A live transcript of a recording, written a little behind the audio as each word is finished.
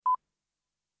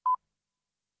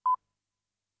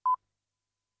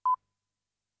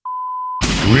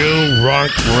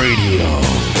Rock Radio.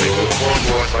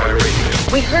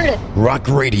 We heard it. Rock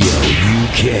Radio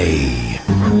UK.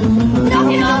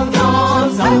 Knocking on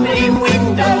doors, opening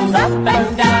windows, up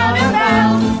and down and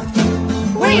round.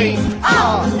 We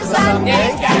are the Sunday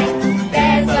Gang.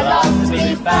 There's a lot to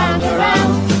be found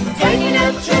around. Taking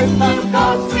a trip from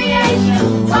God's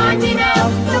creation, finding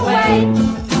out the way.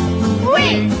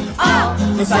 We are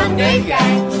the Sunday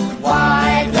Gang.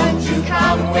 Why don't you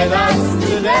come with us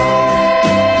today?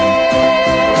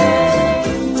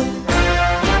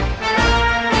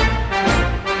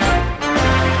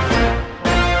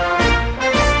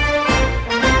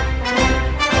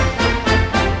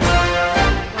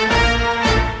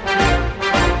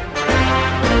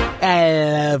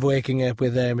 I love waking up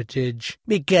with Armitage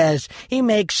because he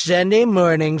makes Sunday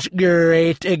mornings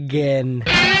great again.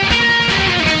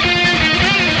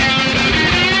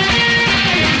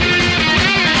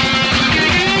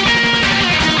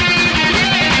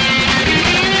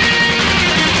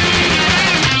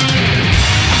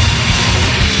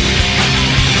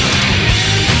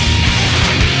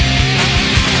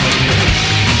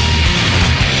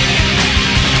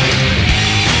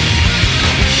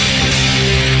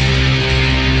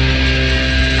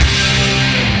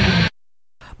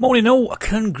 Morning all,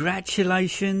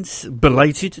 congratulations,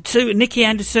 belated, to Nikki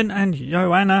Anderson and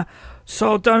Joanna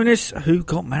Sardonis, who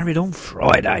got married on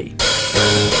Friday.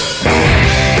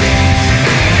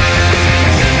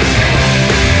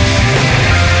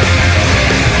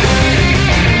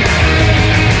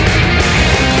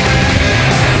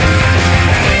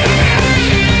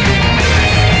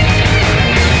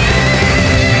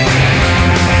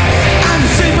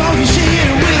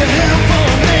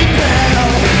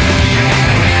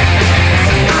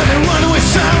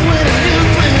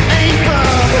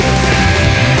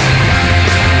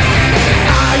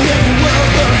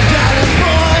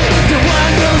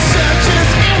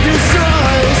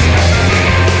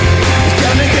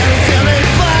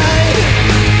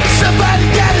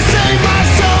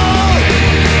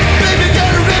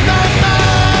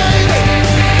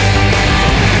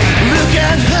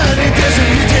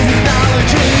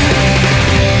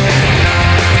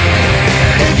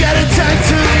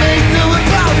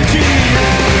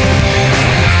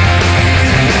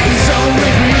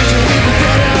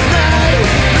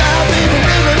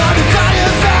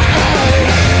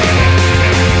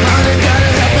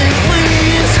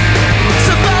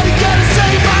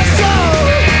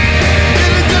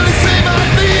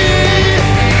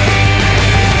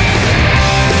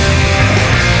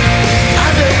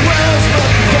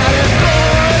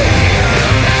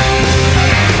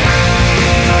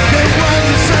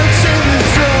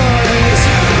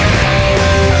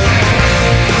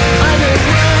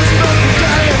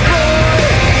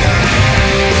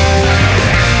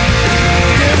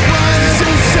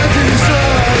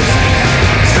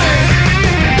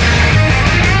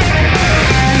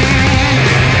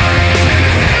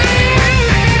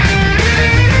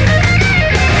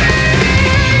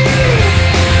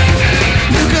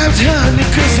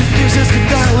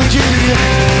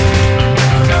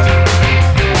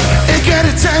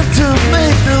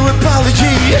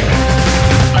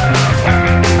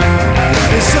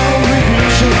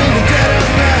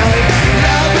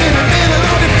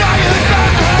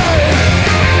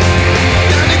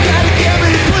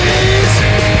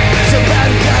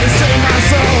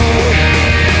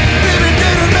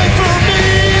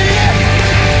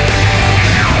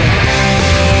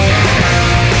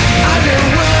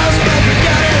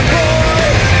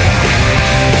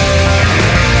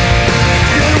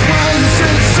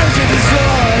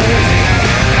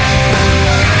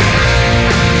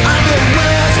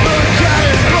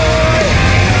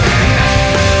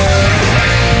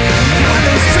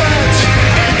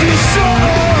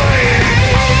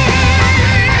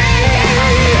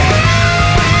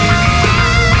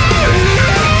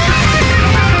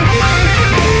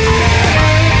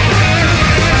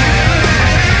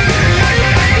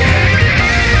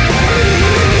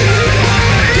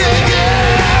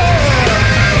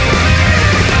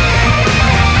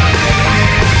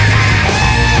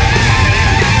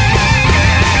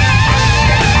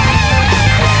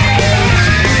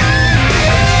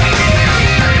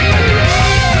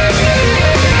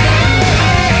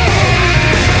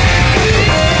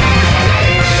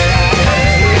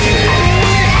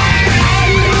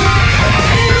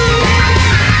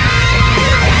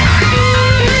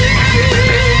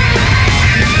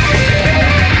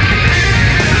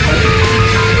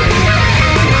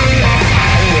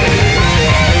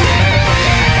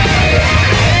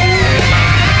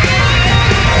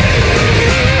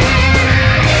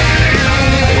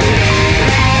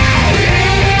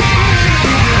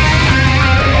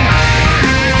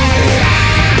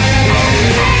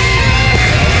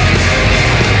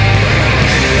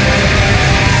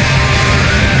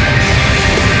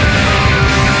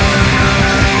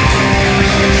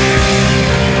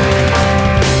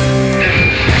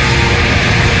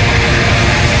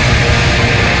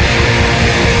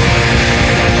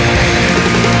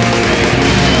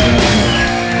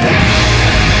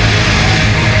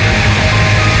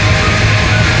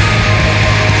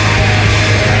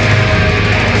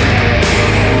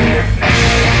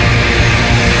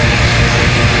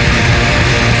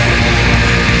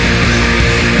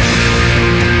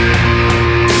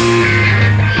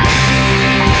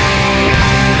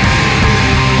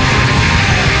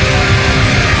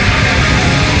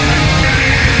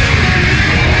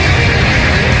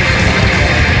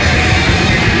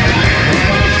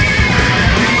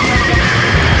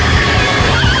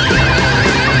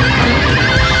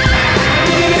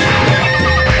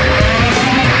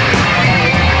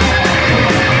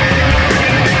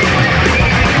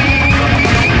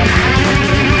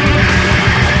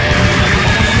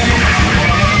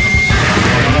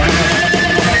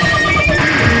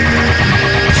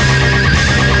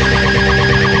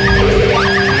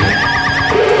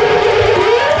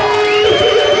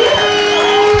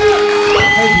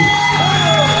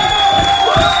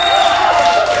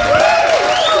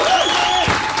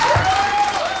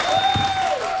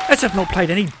 As I've not played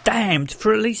any Damned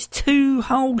for at least 2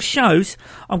 whole shows,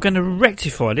 I'm going to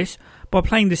rectify this by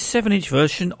playing the 7-inch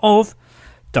version of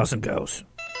Dozen Girls.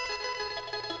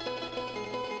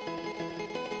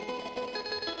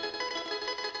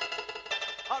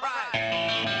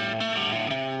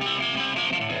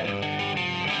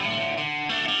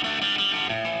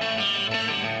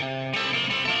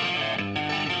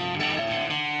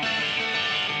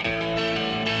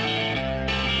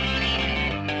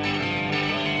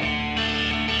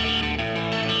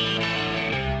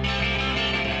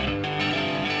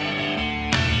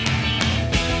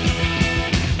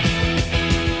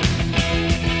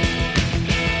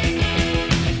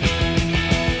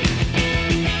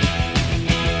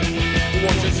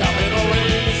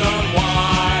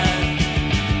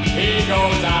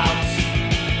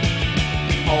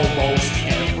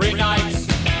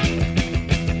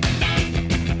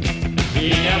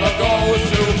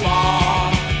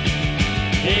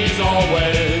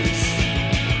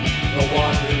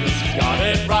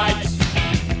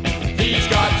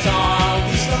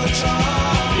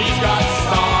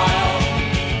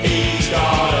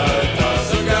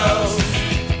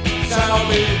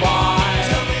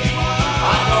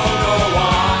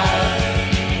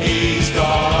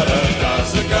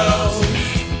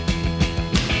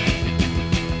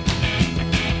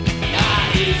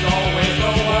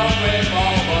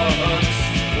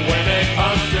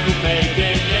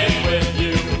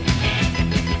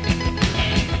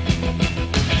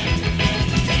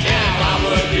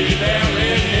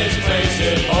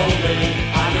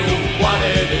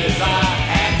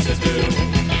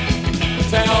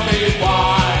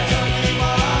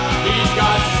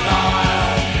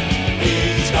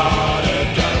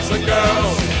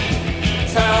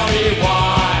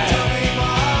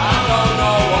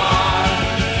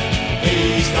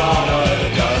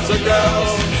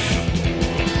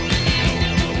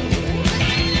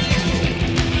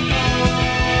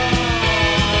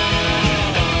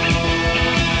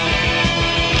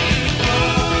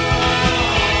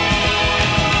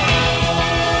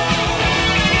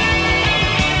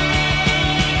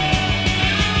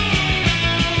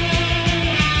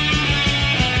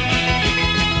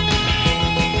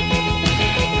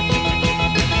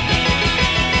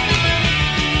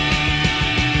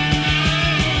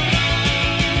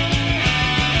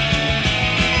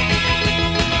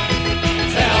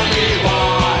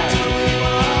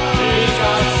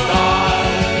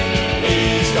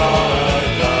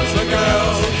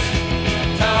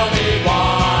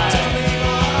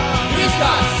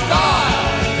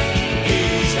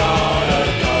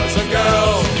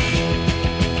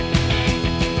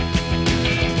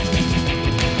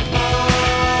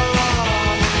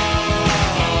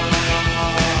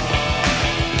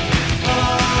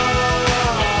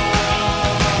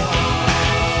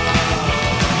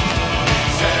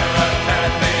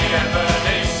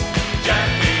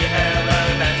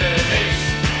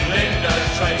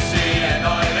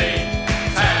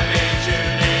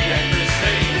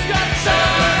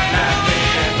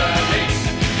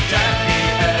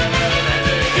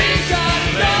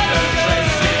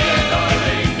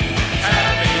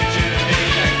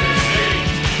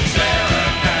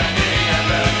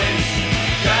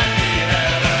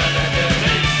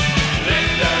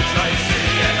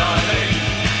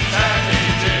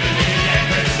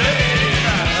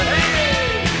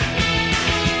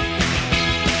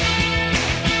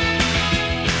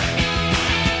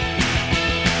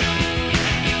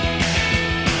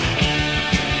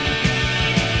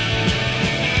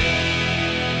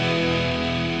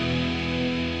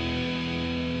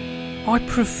 I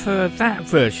prefer that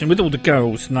version with all the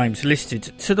girls' names listed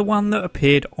to the one that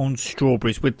appeared on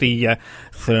Strawberries with the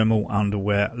thermal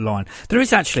underwear line. There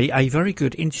is actually a very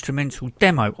good instrumental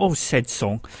demo of said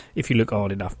song if you look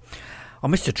hard enough. I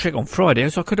missed a trick on Friday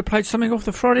as I could have played something off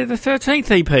the Friday the 13th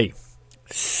EP.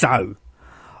 So,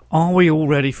 are we all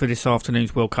ready for this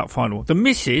afternoon's World Cup final? The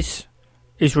missus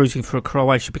is rooting for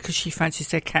Croatia because she fancies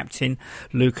their captain,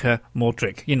 Luka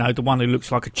Modric. You know, the one who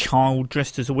looks like a child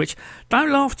dressed as a witch.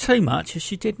 Don't laugh too much, as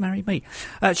she did marry me.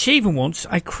 She even wants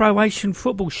a Croatian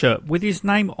football shirt with his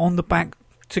name on the back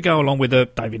to go along with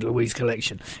the David Luiz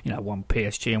collection. You know, one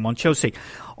PSG and one Chelsea.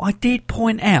 I did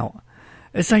point out,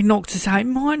 as they knocked us out, it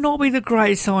might not be the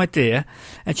greatest idea,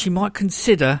 and she might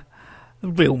consider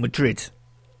Real Madrid.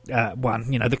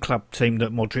 One, you know, the club team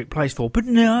that Modric plays for. But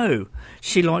no,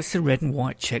 she likes the red and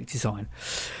white check design.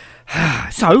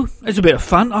 So, as a bit of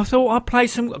fun, I thought I'd play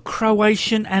some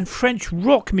Croatian and French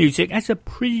rock music as a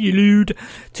prelude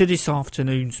to this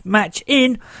afternoon's match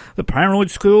in the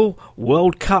Paranoid Squirrel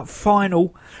World Cup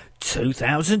Final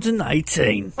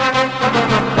 2018.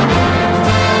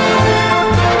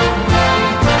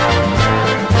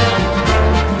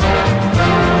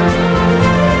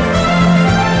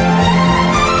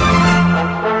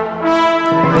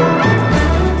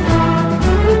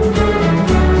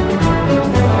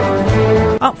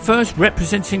 first,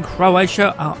 representing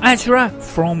Croatia, are Azra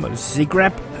from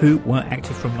Zagreb, who were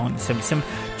active from 1977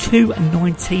 to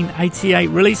 1988,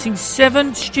 releasing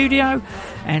 7 studio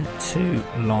and 2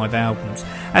 live albums.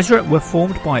 Azra were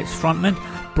formed by its frontman,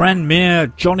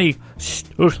 Branimir Johnny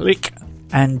Sturlik,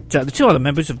 and the 2 other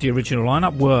members of the original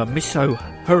lineup were Miso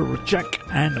Hrjak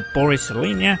and Boris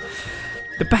Linia.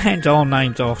 The band are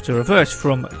named after a verse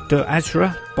from De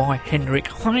Azra by Henrik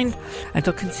Hein and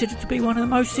are considered to be one of the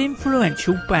most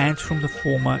influential bands from the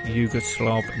former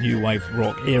Yugoslav new wave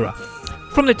rock era.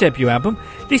 From the debut album,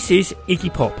 this is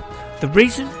Iggy Pop. The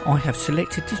reason I have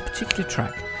selected this particular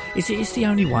track is it is the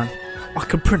only one I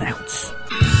can pronounce.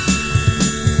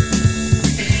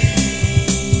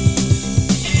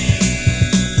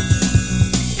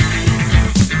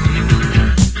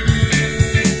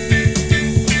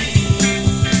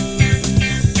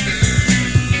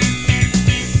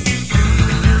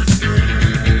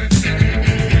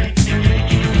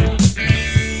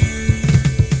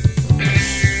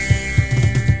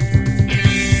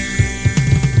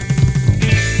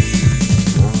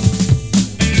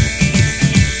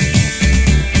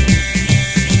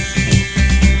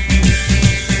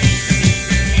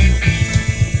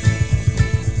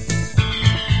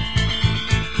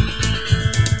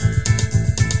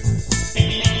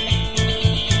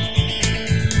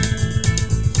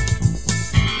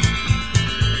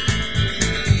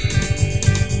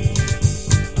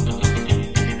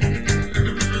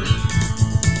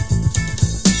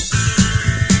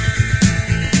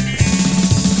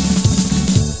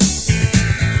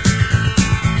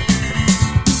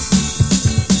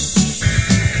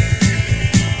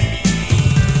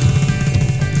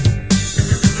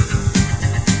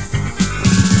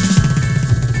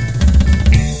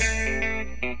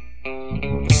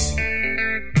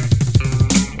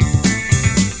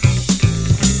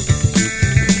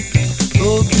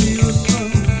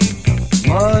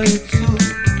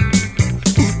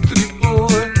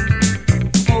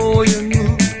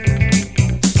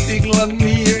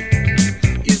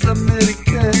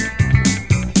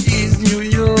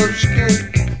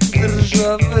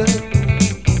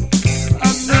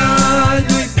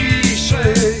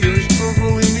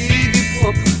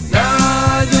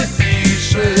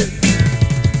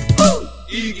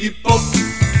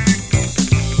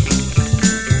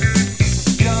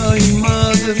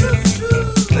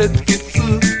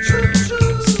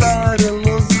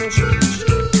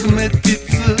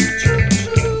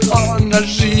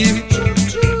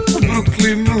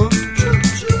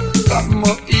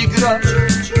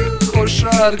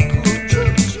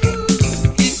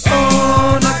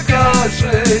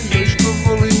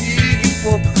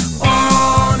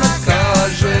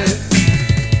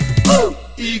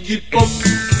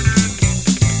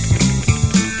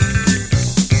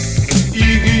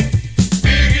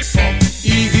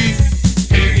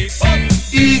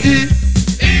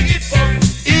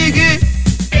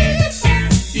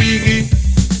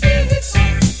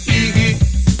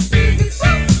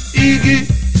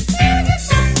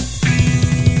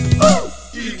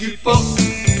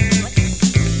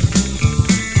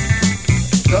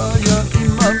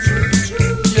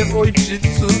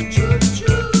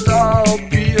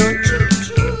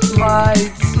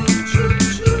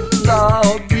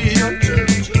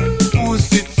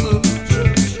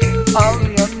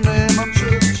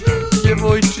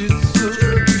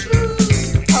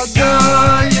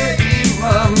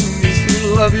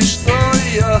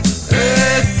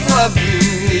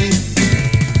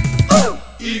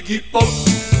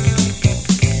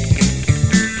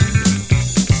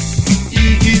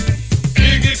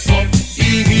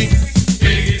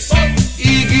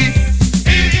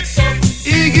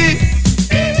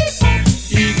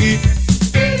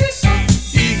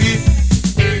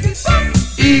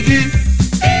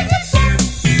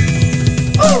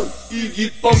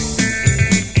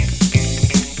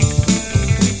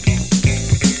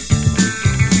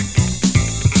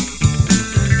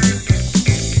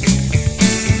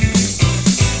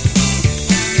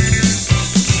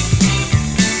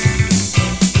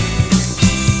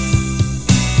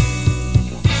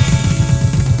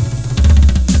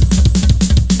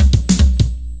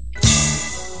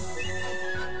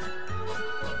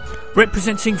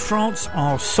 Representing France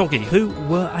are Soggy, who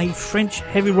were a French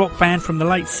heavy rock band from the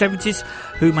late 70s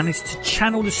who managed to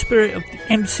channel the spirit of the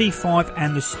MC5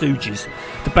 and the Stooges.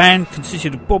 The band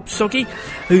consisted of Bob Soggy,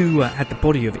 who had the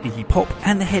body of Iggy Pop,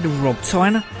 and the head of Rob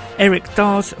Tyner, Eric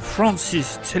Dars,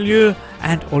 Francis Tellure,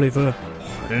 and Oliver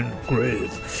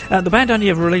Grove. The band only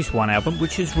ever released one album,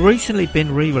 which has recently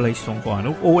been re-released on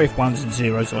vinyl, or if ones and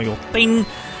zeros are your thing,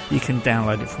 you can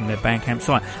download it from their Bandcamp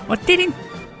site. I did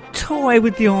toy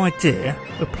with the idea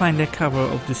of playing their cover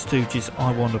of the Stooges'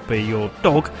 I Wanna Be Your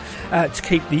Dog to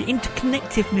keep the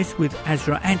interconnectedness with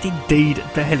Azra and indeed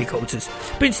the Hellacopters.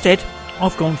 But instead,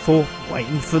 I've gone for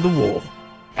Waiting for the War.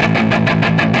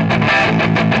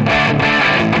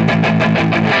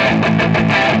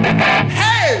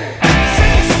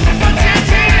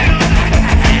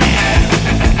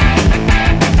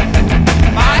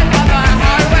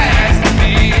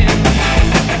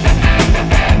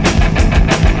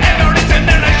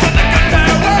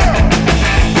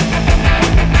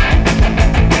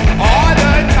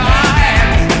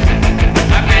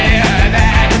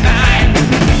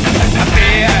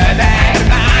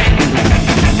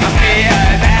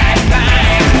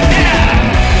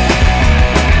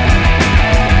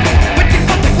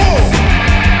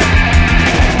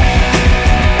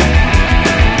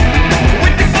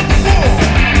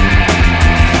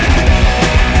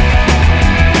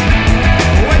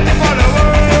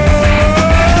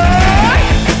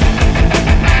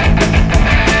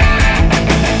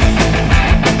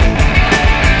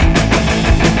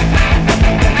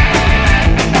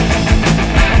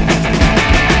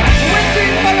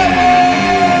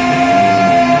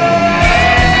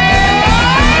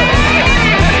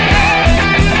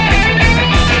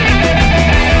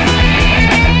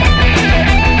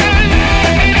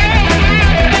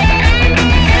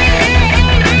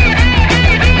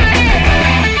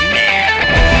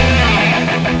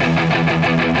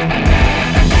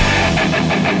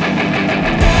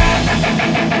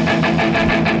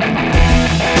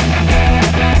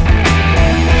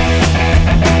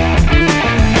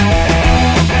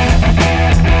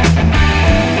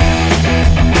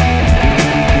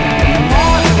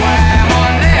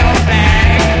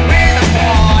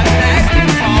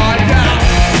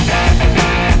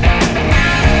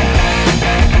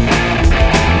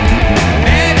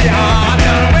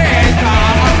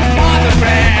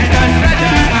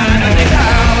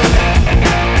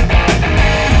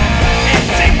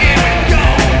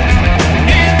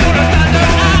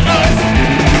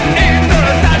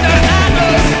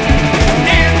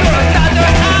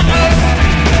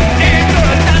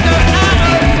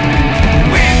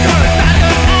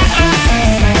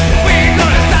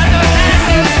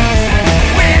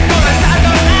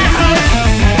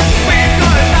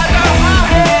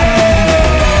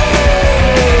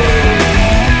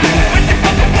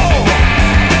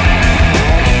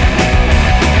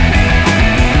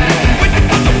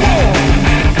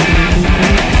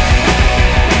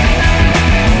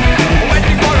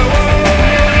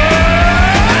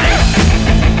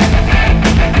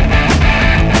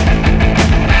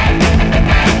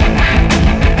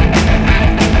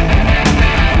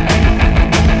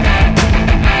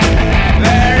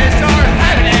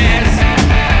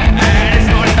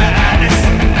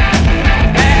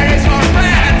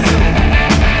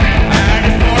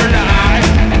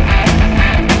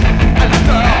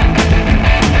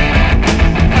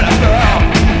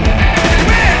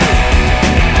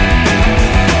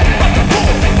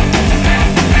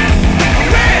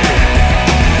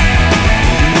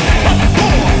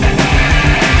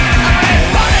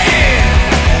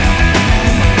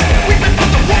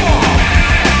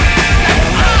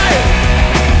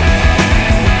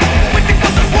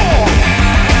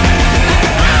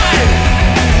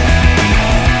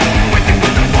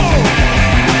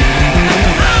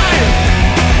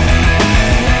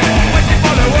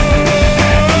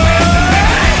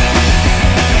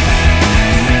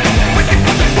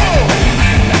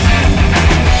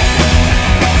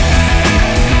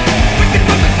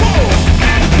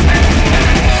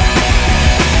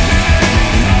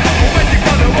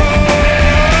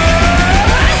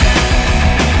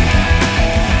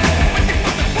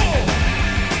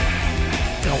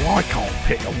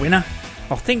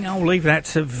 I think I'll leave that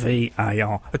to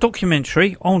VAR. A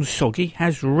documentary on Soggy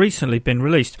has recently been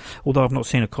released, although I've not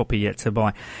seen a copy yet to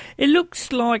buy. It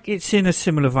looks like it's in a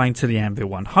similar vein to the Anvil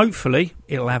one. Hopefully,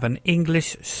 it'll have an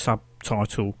English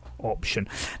subtitle option.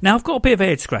 Now, I've got a bit of a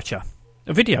head scratcher.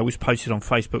 A video was posted on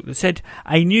Facebook that said,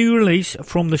 a new release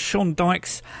from the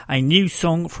Shondikes, a new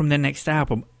song from their next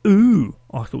album. Ooh,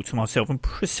 I thought to myself, and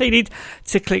proceeded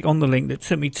to click on the link that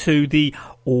took me to the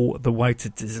All the Way to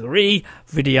Desiree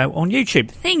video on YouTube.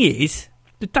 The thing is,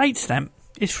 the date stamp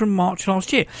is from March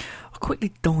last year. I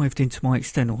quickly dived into my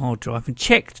external hard drive and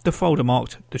checked the folder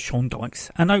marked the Shondikes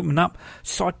and opened up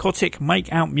Psychotic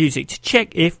Make Out Music to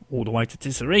check if All the Way to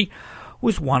Desiree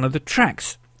was one of the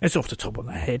tracks. As off the top of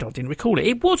my head, I didn't recall it.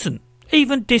 It wasn't.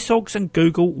 Even Discogs and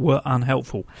Google were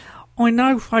unhelpful. I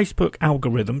know Facebook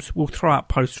algorithms will throw out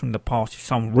posts from the past if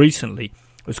someone recently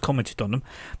has commented on them,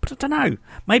 but I don't know.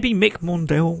 Maybe Mick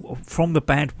Mondell from the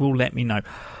band will let me know.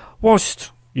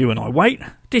 Whilst you and I wait,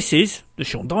 this is the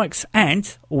Shondikes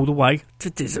and All the Way to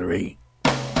Disarray.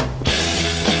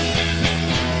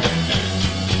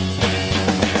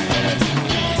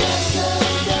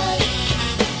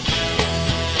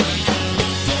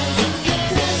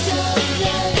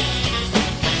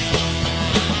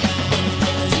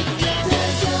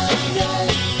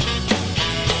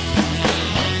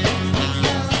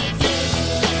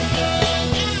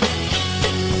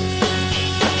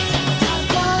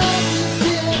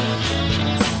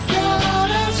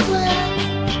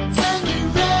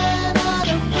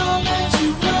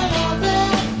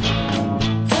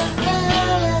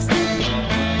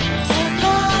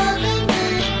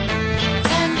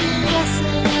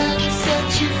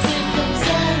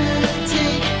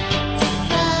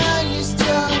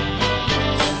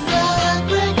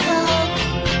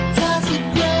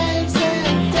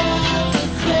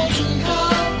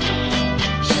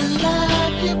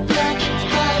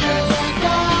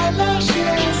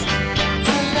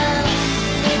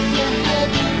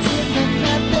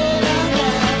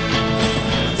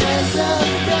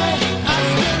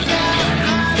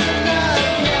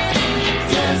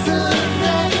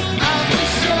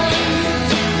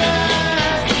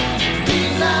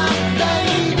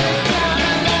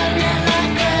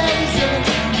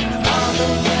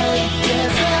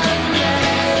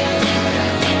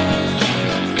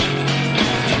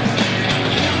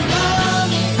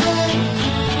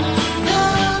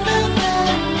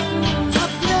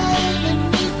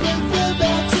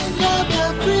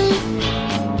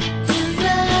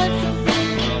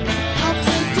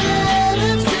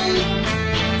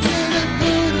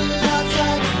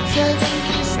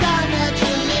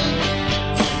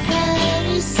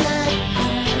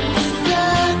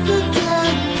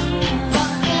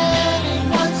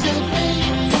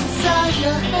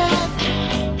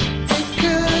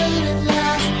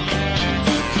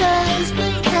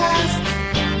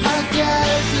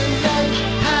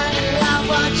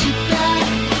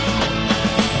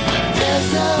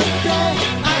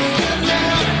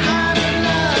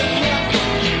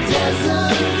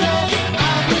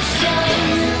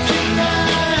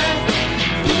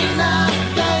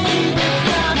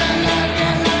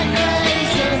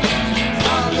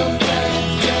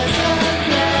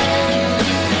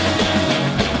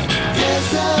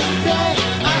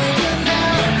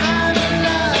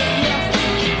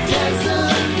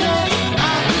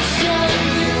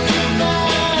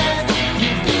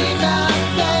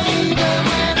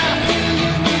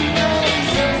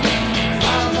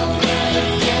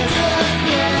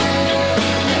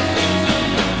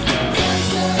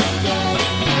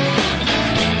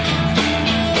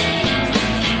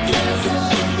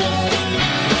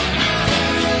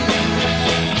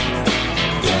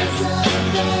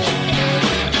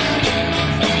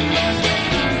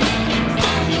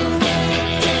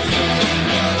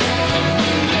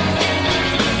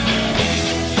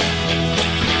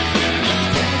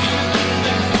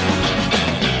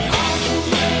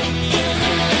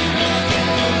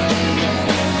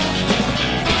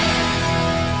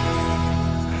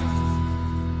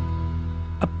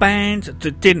 Band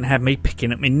that didn't have me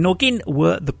picking up my noggin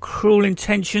were the Cruel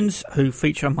Intentions, who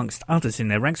feature amongst others in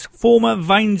their ranks former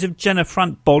Veins of Jenna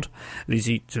front bod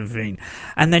Lizzie Devine,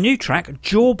 and their new track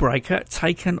Jawbreaker,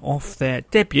 taken off their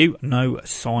debut No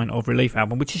Sign of Relief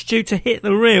album, which is due to hit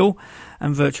the real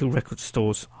and virtual record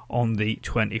stores on the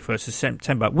 21st of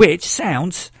September, which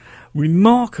sounds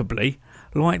remarkably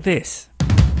like this.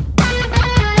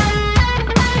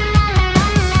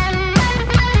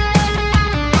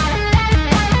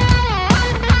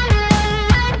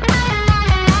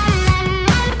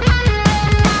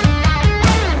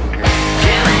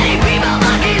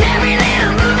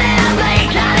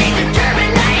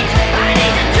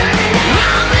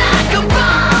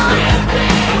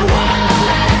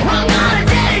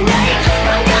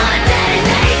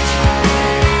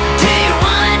 Do you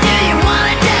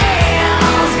wanna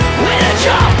dance with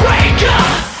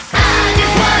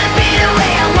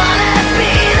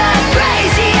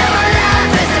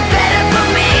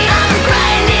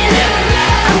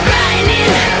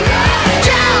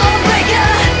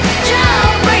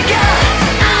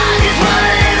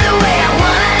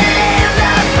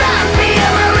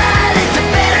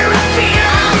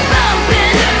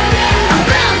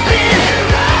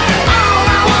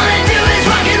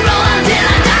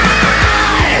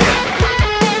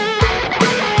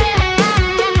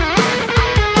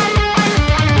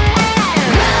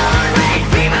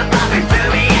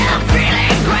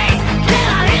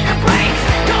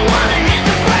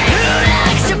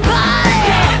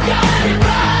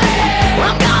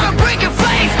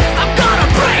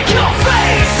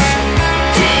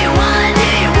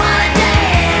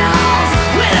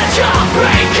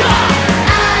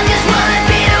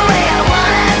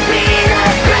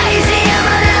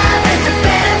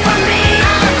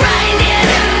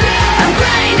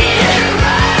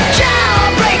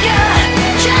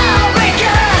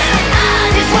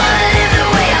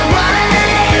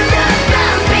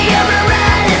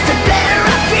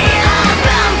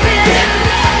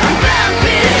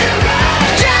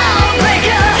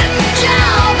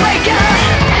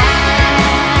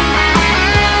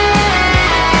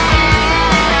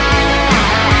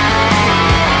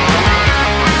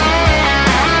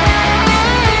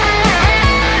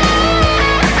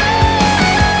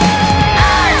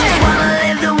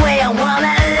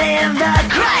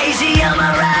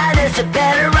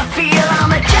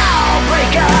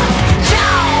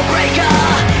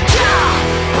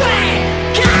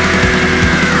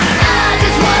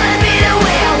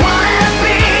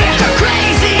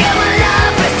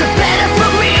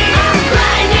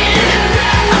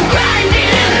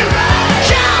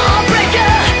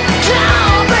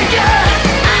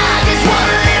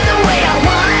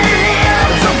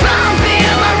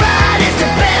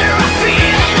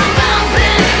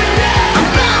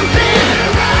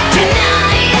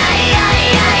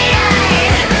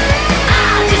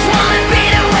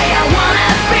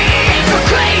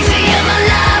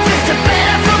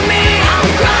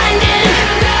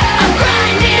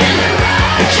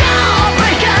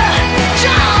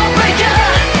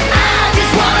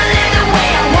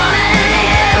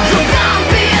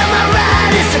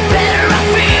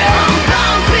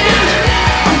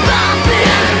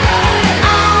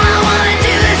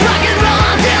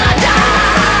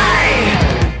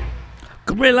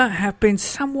Gorilla have been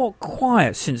somewhat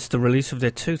quiet since the release of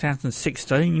their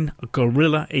 2016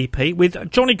 Gorilla EP, with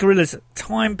Johnny Gorilla's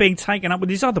time being taken up with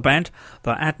his other band,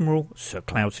 the Admiral Sir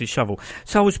Cloudsy Shovel.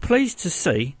 So I was pleased to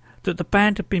see that the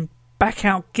band had been back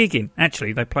out gigging.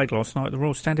 Actually, they played last night at the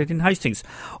Royal Standard in Hastings.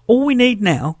 All we need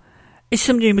now is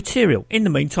some new material. In the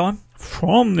meantime,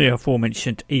 from the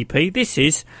aforementioned EP, this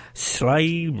is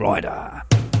Sleigh Rider.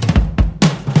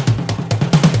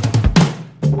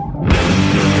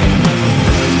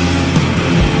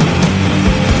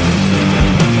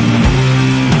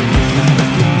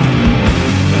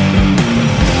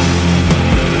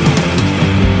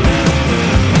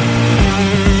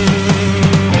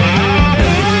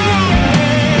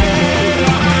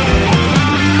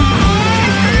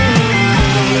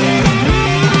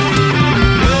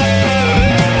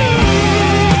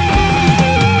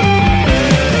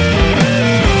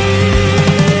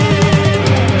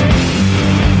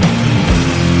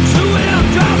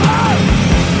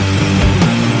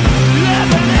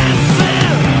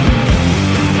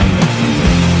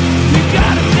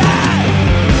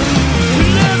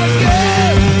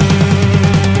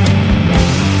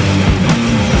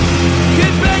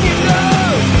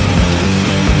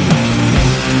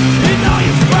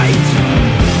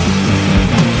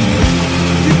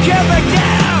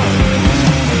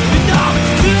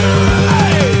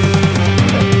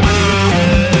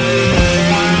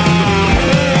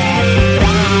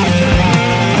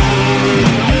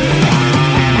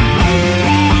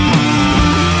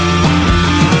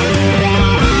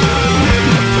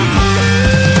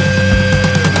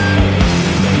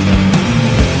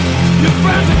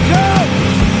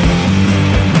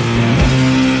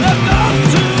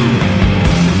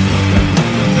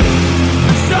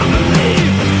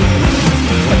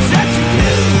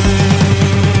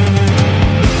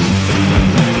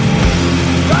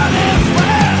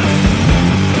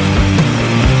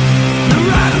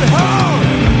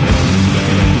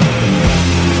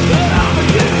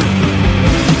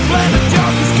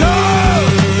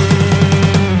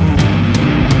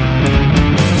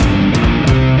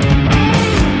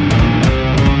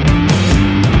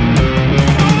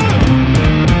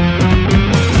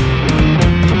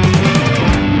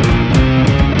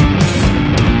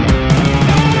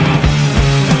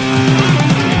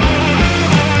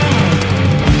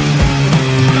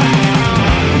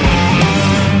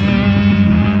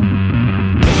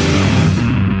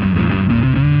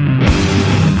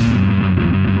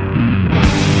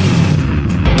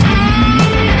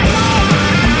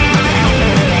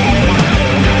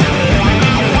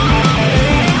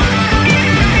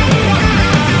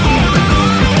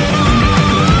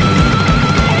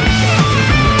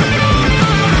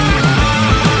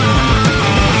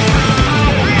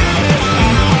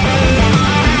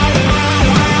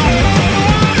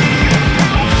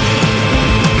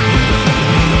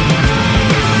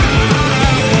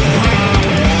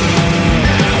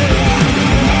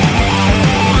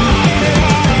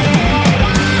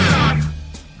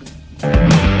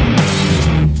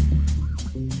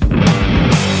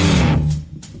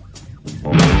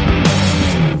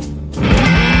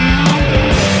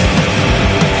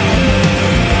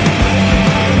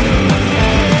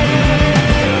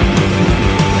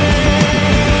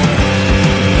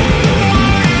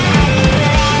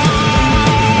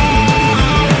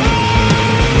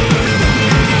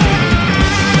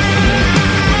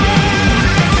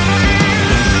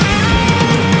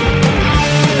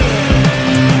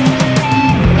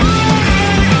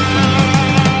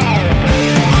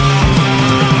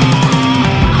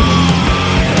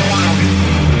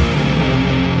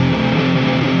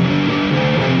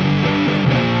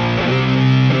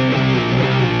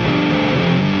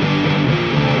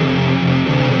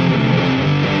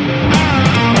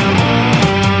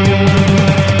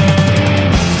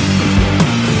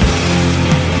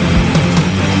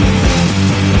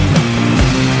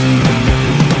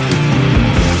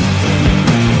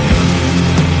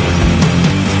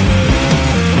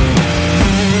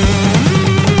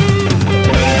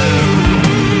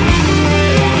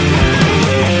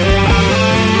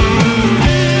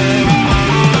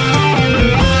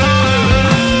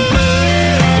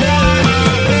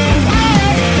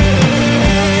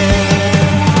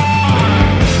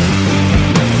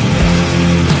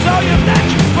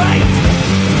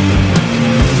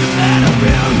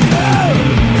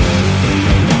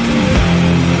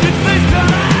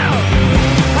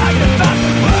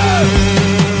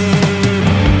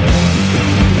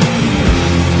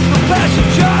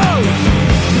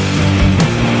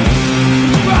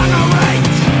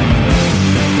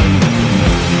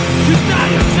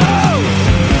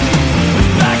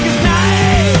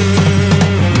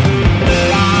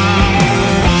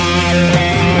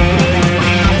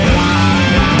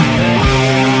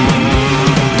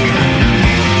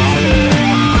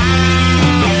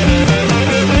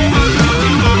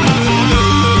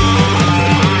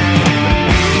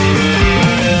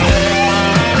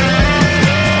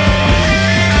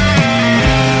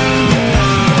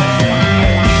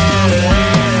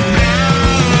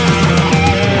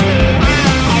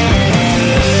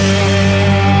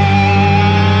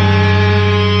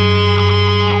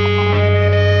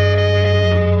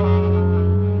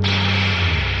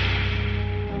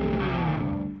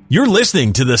 You're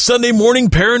listening to the Sunday Morning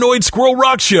Paranoid Squirrel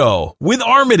Rock Show with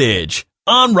Armitage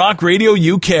on Rock Radio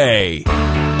UK.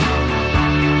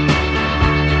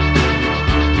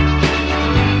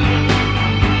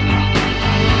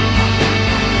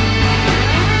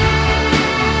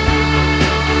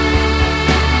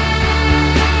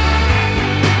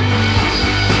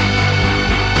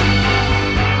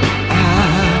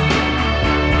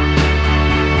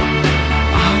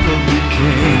 I will be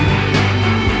king.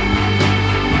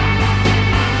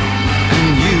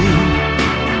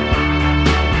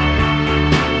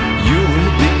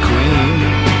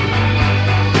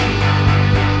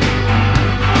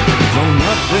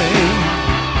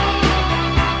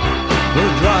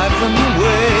 Drive them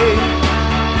away.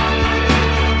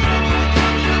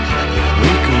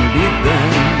 We can beat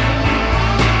them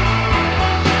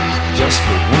just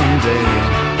for one day.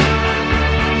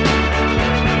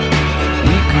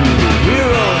 We can be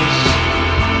heroes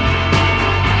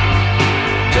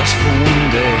just for one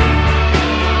day.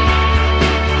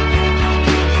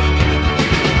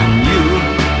 And you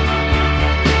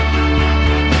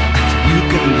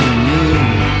can be me.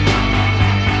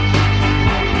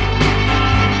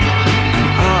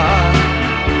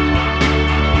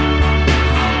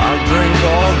 Drink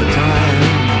all the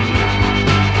time,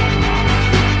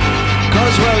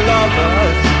 'cause we're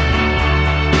lovers,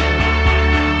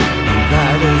 and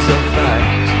that is a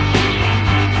fact.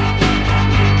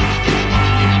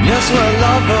 Yes, we're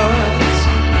lovers,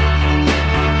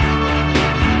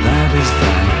 that is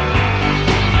that.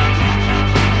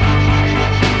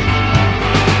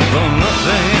 Though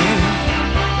nothing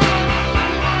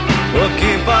will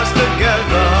keep us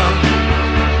together,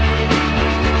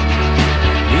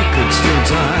 could steal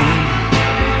time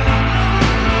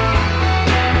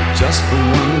just for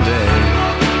one day.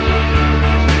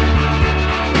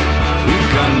 We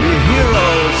can be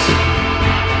heroes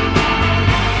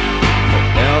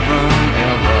forever and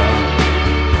ever.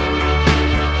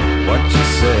 What you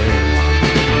say?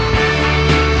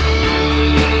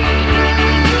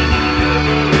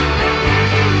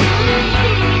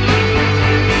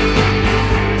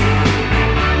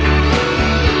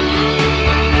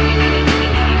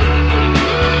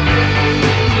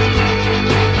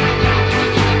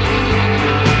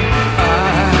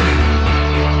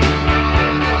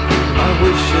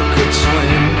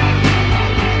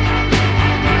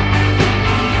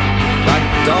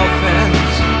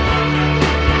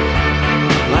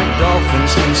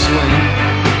 Dolphins can swim.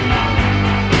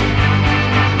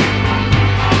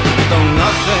 Though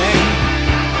nothing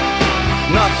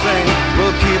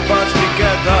will keep us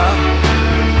together.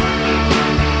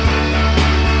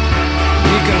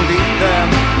 We can beat them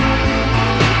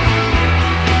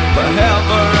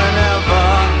forever and ever.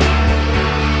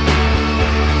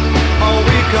 Oh,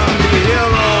 we can be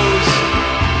heroes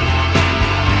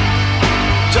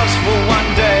just for one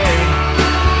day.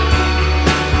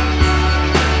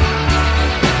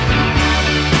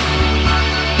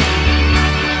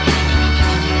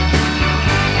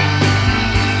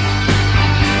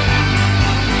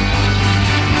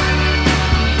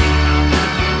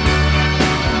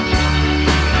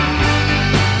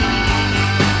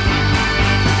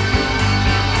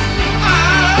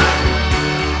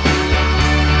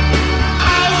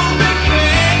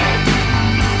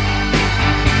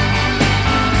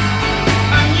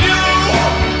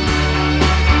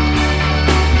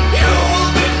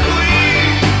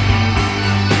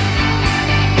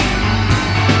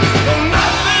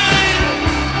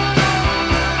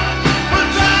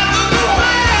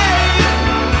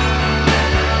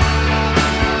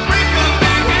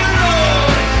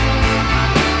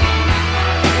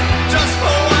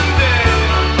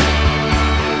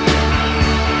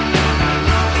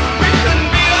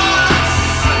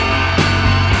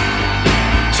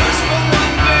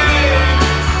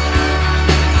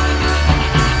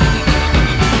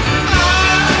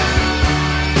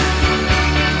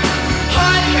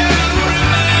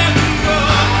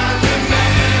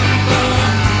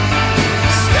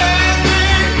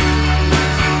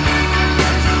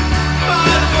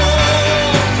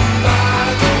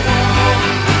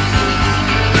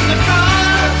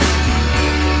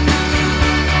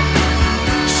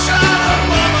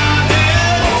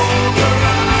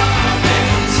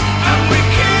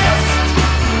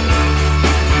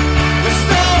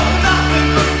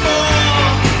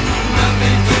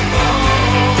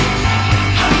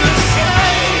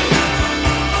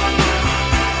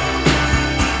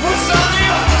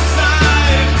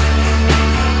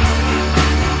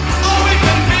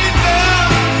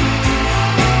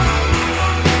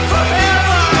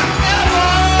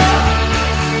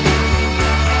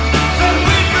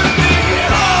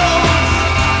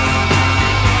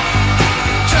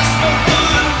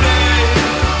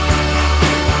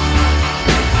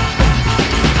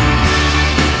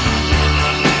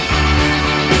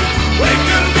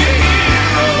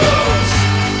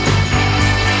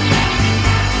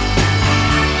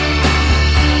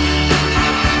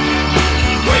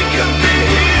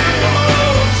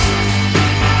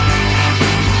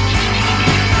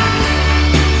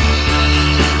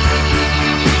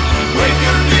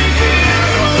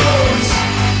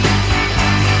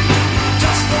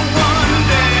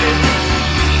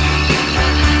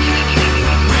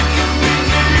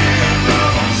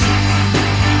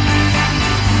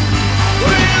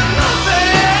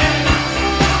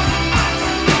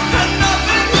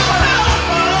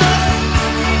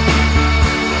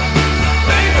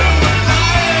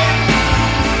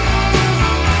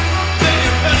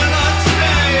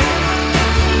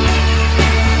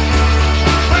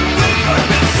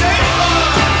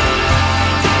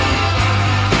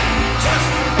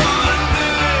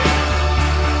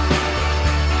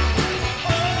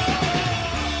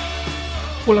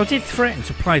 Well, I did threaten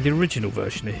to play the original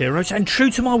version of Heroes, and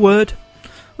true to my word,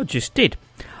 I just did.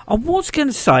 I was going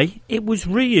to say it was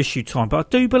reissue time, but I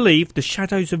do believe the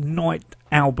Shadows of Night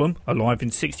album, Alive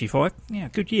in 65, yeah,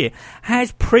 good year,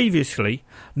 has previously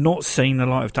not seen the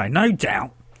light of day. No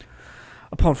doubt,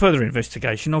 upon further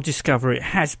investigation, I'll discover it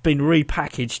has been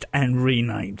repackaged and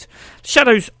renamed.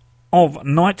 Shadows of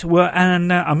Night were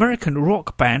an American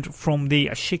rock band from the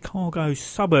Chicago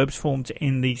suburbs formed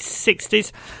in the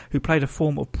 60s who played a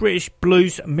form of British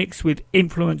blues mixed with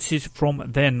influences from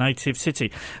their native city.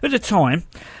 At the time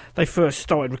they first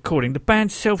started recording, the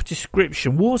band's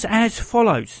self-description was as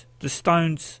follows: the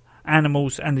Stones,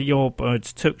 Animals and the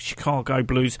Yardbirds took Chicago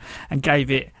blues and gave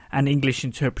it an English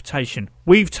interpretation.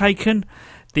 We've taken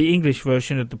the English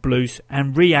version of the blues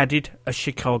and re-added a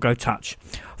Chicago touch.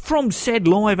 From said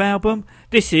live album,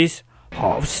 this is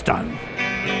Heart of Stone.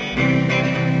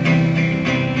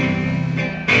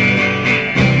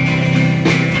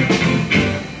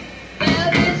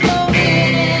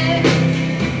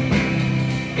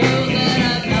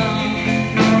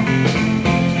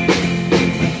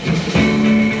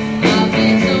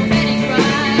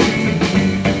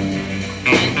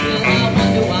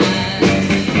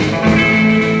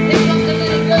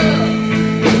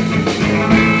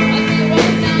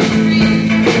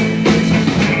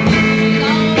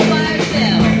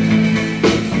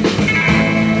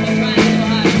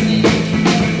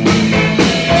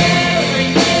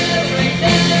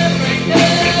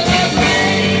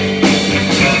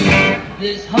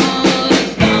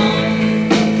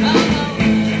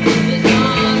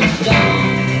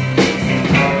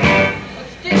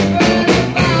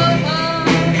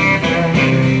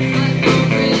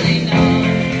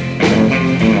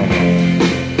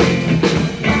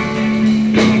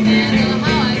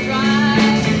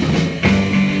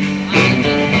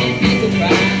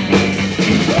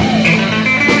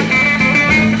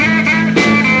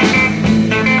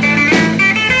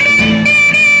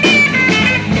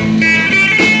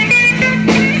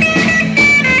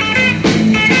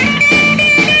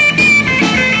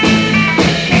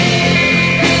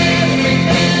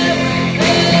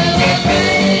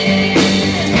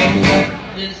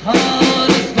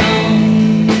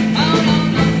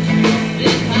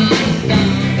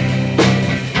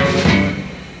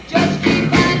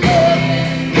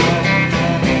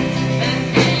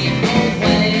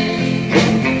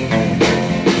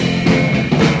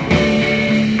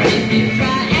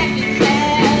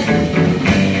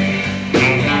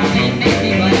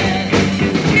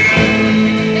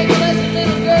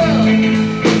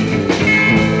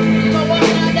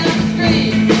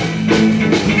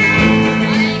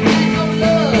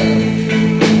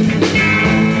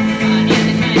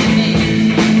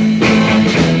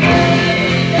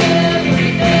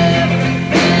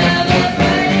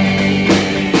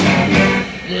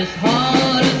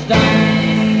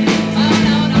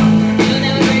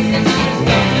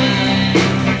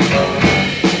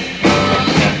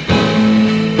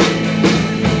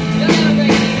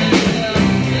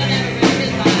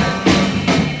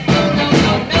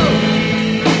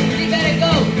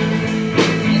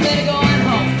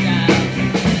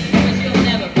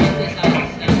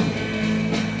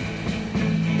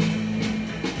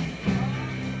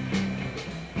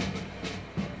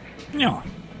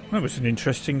 An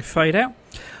interesting fade out.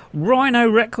 Rhino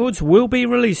Records will be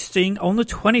releasing on the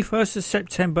 21st of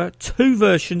September 2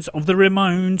 versions of the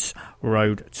Ramones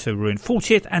Road to Ruin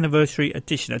 40th anniversary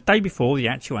edition, a day before the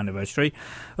actual anniversary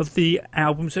of the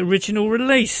album's original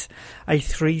release. A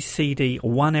 3 CD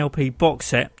 1 LP box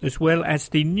set, as well as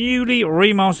the newly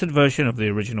remastered version of the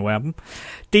original album.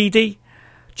 Dee Dee,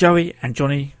 Joey and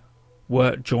Johnny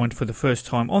were joined for the first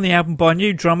time on the album by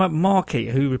new drummer Marky,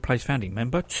 who replaced founding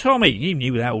member Tommy. You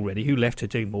knew that already, who left to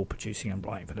do more producing and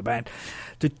writing for the band.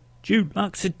 The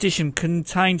deluxe edition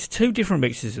contains 2 different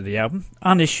mixes of the album,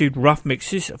 unissued rough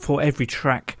mixes for every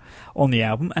track on the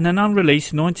album, and an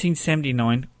unreleased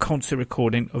 1979 concert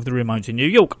recording of the Ramones in New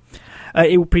York.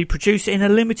 It will be produced in a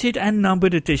limited and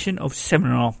numbered edition of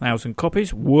 7,500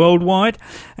 copies worldwide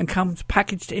and comes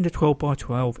packaged in a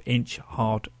 12x12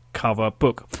 hardcover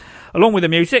book. Along with the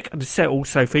music, the set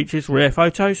also features rare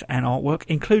photos and artwork,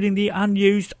 including the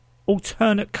unused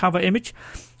alternate cover image,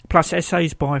 plus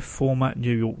essays by former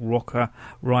New York rocker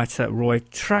writer Roy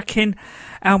Trakin,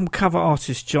 album cover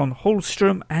artist John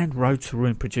Hallstrom, and Road to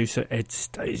Ruin producer Ed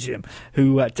Stasium,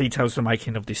 who details the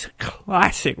making of this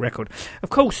classic record. Of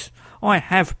course, I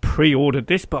have pre-ordered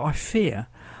this, but I fear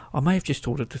I may have just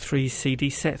ordered the 3 CD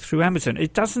set through Amazon.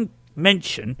 It doesn't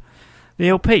mention the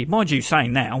LP. Mind you,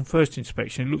 saying that, on first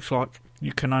inspection, it looks like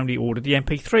you can only order the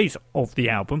MP3s of the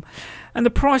album, and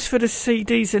the price for the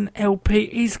CDs and LP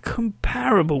is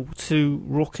comparable to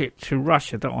Rocket to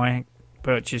Russia that I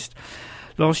purchased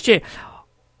last year.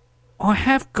 I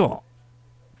have got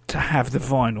to have the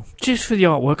vinyl just for the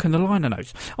artwork and the liner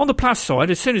notes. On the plus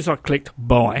side, as soon as I clicked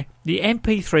buy, the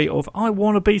MP3 of I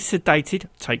Wanna Be Sedated,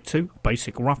 Take 2,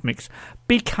 Basic Rough Mix,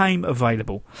 became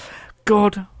available.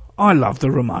 God, I love the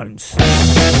Ramones.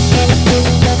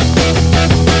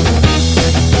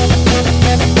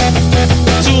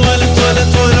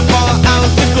 24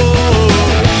 hours to go.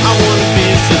 I wanna be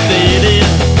sedated,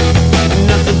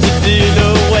 nothing to do,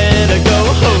 nowhere to go.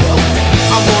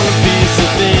 I wanna be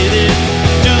sedated,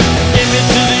 just get me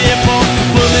to the airport,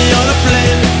 put me on a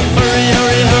plane. Hurry,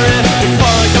 hurry, hurry,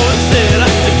 before I go insane. I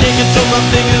can't control my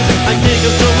fingers, I can't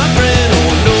control my brain.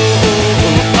 Oh no,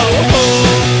 oh, oh.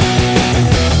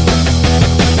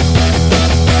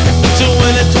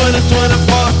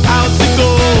 24 hours to go.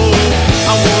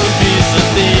 I wanna be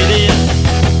sedated,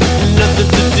 nothing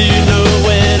to do,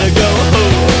 nowhere to go.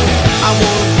 I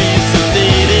wanna be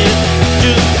sedated,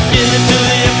 just get me to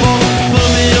the airport, put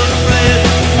me on a plane.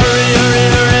 Hurry, hurry,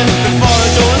 hurry, before I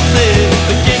go insane.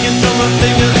 I can't control my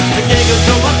fingers, I can't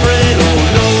control my brain. Oh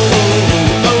no, oh,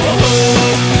 oh, oh.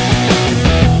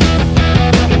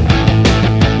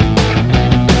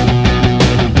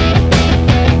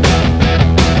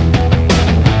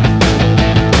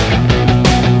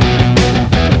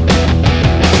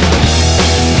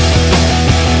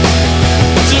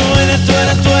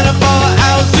 24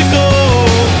 hours to go.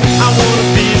 I wanna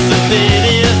be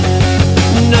sedated,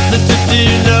 nothing to do,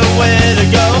 nowhere to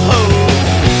go.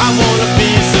 I wanna be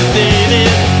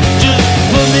sedated, just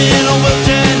put me in a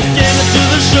wheelchair and get me to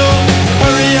the show.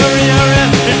 Hurry, hurry, hurry,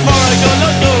 before I go, no,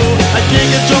 no. I can't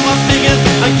control my fingers,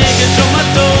 I can't control my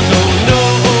toes. Oh no,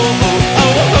 oh,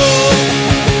 oh, oh, oh.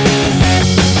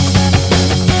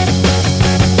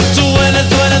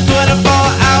 24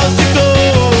 hours to go.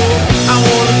 I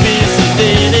wanna be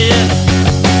sedated,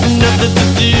 nothing to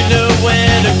do,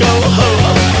 nowhere to go.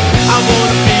 I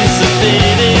wanna be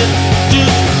sedated,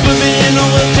 just put me in a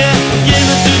wheelchair, get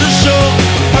me to the show.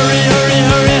 Hurry, hurry,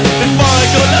 hurry, before I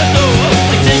go, let go.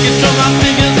 I can't control my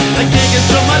fingers, I can't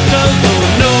control my toes. Oh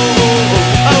no, oh,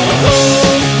 oh,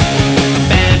 oh.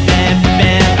 Bam, bam,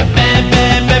 bam, bam,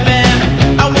 bam, bam, bam.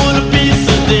 I wanna be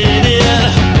sedated.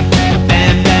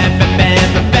 Bam, bam, bam,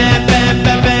 bam, bam, bam,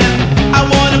 bam, bam. I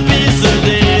wanna be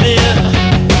sedated.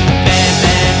 Bam,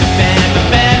 bam, bam,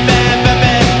 bam, bam, bam,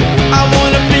 bam. I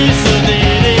wanna be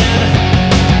sedated.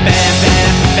 Bam, bam,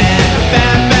 bam,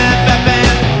 bam, bam, bam,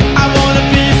 bam. I wanna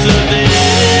be sedated.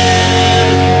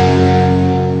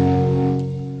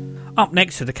 Up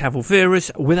next to the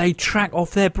Calaveras with a track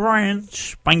off their brand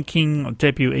spanking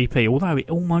debut EP, although it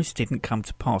almost didn't come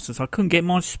to pass as I couldn't get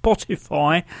my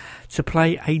Spotify to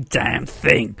play a damn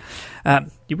thing.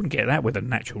 You wouldn't get that with a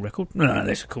natural record,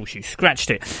 unless of course you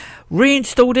scratched it.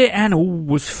 Reinstalled it and all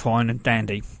was fine and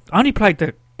dandy. I only played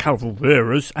the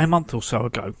Calaveras a month or so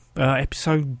ago,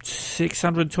 episode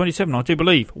 627 I do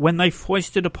believe, when they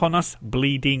foisted upon us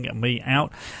Bleeding Me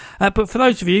Out. But for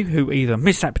those of you who either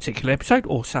missed that particular episode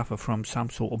or suffer from some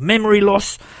sort of memory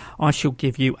loss, I shall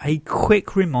give you a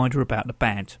quick reminder about the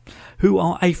band, who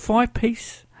are a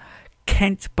 5-piece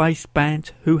Kent-based band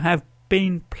who have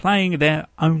been playing their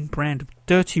own brand of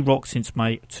dirty rock since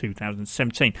May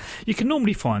 2017. You can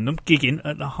normally find them gigging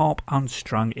at the Harp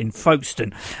Unstrung in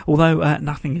Folkestone, although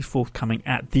nothing is forthcoming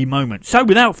at the moment. So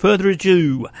without further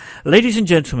ado, ladies and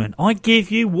gentlemen, I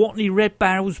give you Whatney Red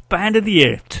Barrel's Band of the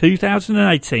Year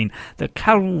 2018, the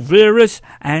Calaveras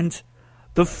and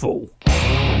The Fall.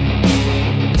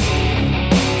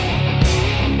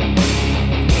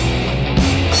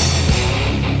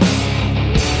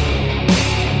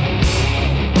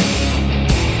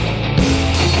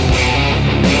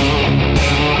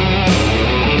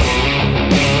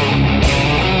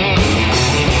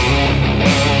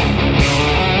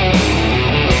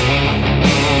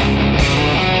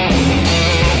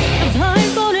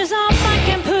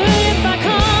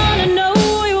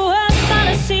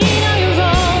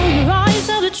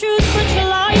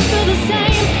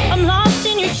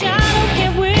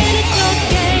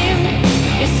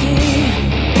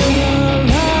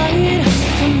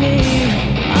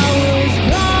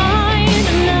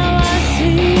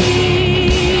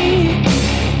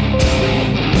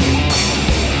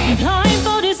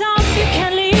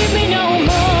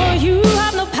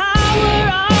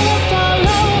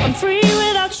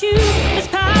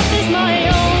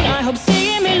 hope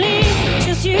seeing me lead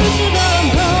just you to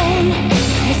the bone.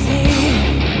 You see,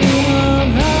 you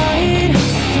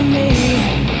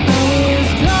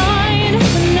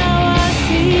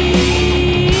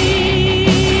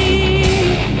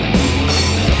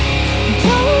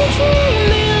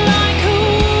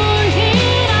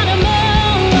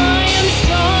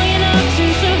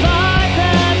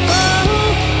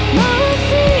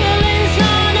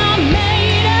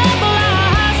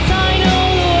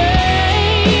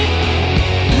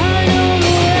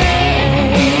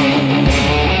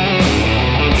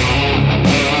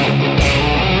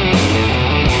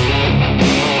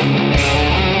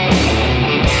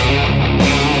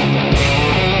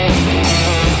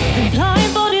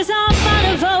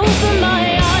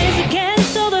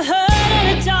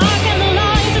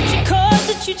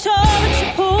tore, but you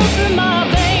pulled through my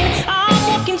vein. I'm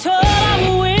walking tall, I'm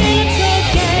a winner to a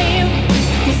game.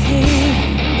 You see,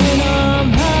 when I'm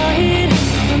hide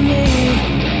from me,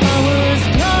 I was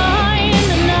blind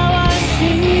and now I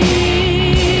see.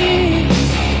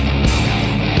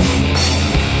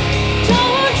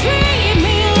 Don't treat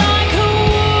me like a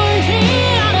wounded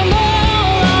animal.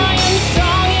 I am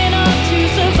strong enough to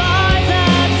survive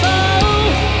that fall.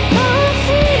 My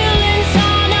feelings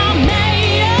are not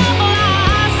made up, but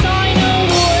I know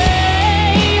the way.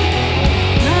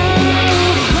 I'll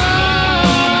find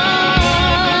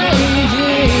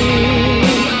it.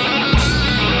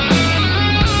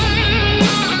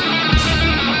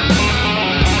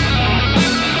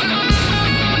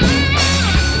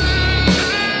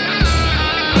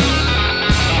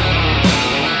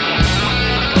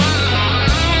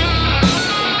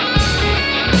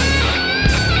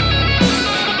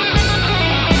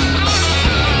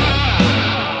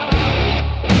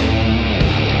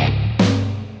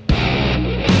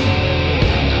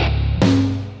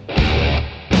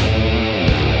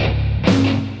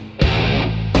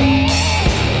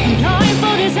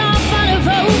 Blindfold as I find a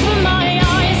vote for my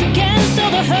eyes against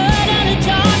all the hurt and the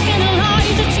dark and the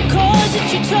lies that you caused, that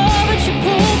you tore, but you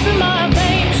pulled through my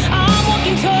vein. I'm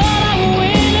walking tall, I'm a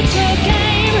winner to a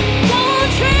game. Don't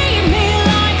treat me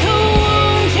like a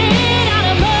wounded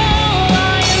animal.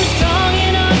 I am strong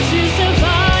enough to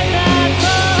survive that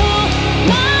fall.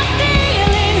 My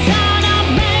feelings are not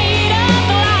made up,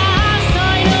 but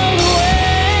I know the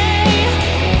way.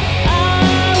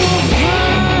 I will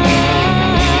find it.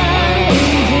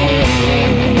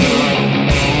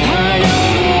 I know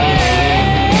the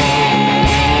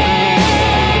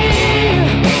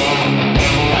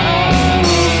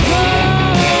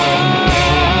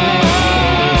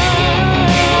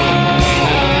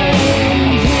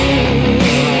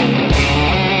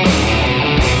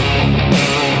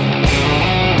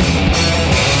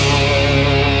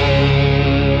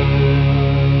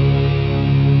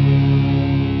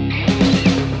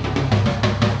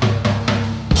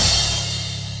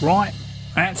Right,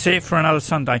 that's it for another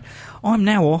Sunday. I'm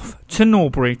now off to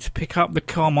Norbury to pick up the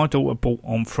car my daughter bought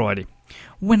on Friday.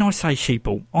 When I say she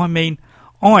bought, I mean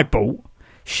I bought,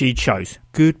 she chose.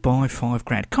 Goodbye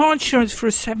 £5,000. Car insurance for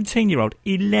a 17-year-old,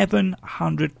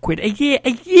 1,100 quid a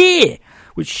year,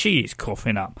 which she is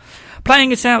coughing up.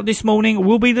 Playing us out this morning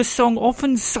will be the song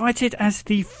often cited as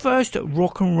the first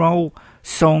rock and roll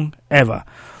song ever.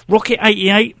 Rocket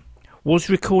 88 was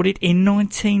recorded in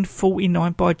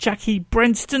 1949 by Jackie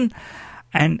Brenston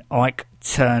and Ike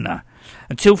Turner.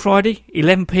 Until Friday,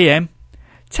 11 p.m,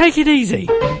 take it easy.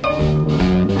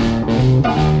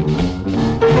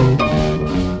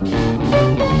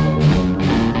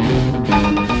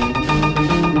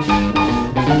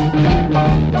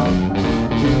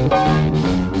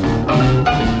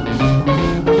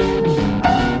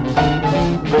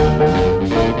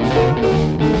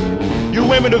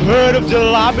 Women have heard of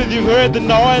jalopies, you've heard the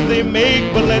noise they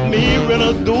make, but let me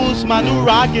introduce my new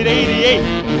Rocket 88.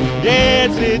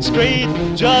 Yes, it's straight,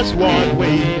 just one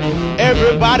way.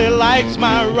 Everybody likes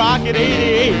my Rocket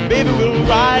 88. Baby, we'll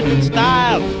ride in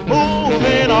style,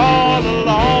 moving all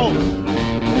along.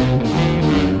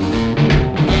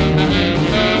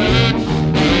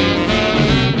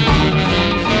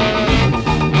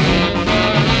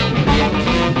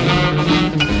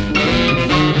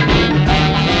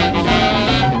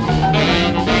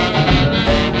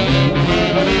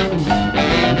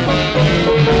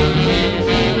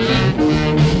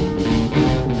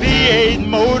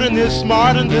 And is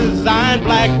smart and designed,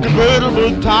 black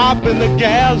convertible top, and the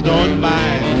gals don't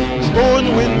mind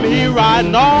sporting with me,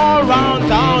 riding all around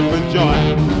town for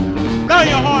joy. Blow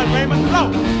your horn, Raymond,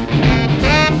 blow.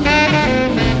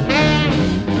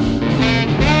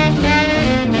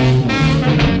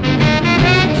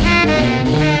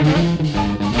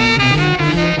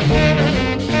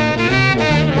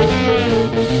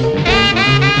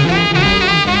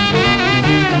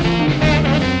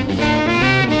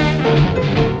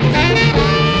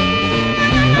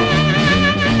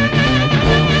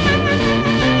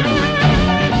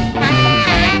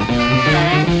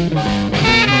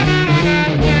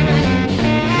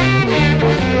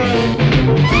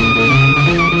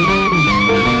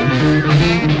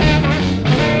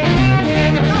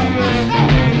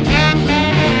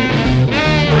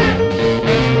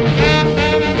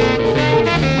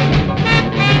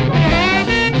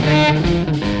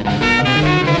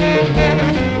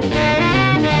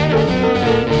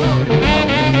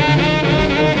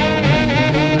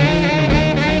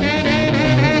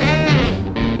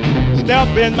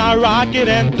 Step in my rocket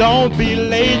and don't be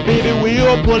late, baby.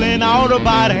 We're pulling out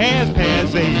about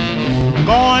 8:30.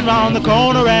 Going round the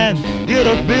corner and get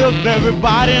a biff.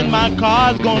 Everybody in my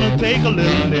car's gonna take a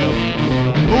little nip.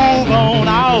 Move on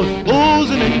out,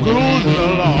 oozing and cruising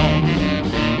along.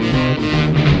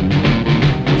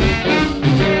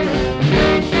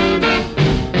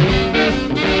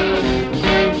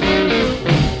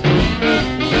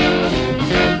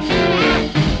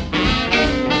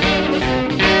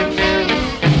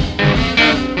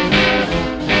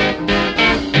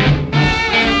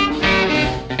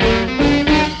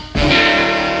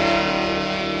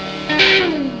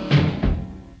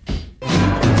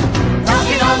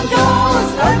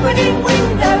 Opening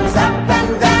windows up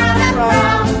and down and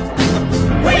round.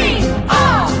 We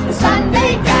are the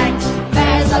Sunday Gang.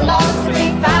 There's a lot to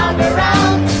be found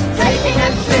around. Taking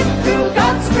a trip through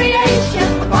God's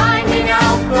creation, finding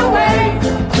out the way.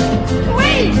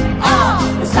 We are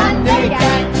the Sunday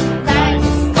Gang. Thanks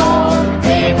for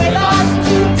being with us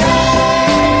today.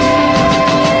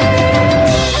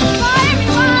 Bye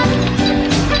everyone.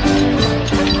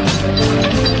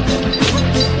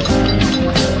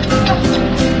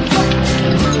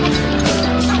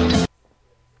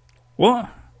 What?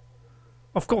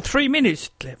 I've got 3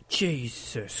 minutes left.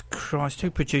 Jesus Christ,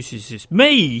 who produces this?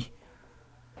 Me?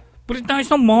 But no, it's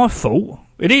not my fault.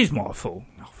 It is my fault.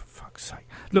 Oh, for fuck's sake.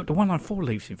 Look, the 194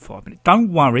 leaves in 5 minutes.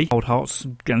 Don't worry, Wildhearts,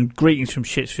 and greetings from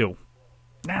Shitsville.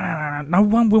 No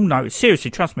one will know. Seriously,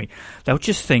 trust me. They'll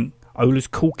just think Ola's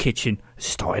Cool Kitchen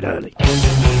started early.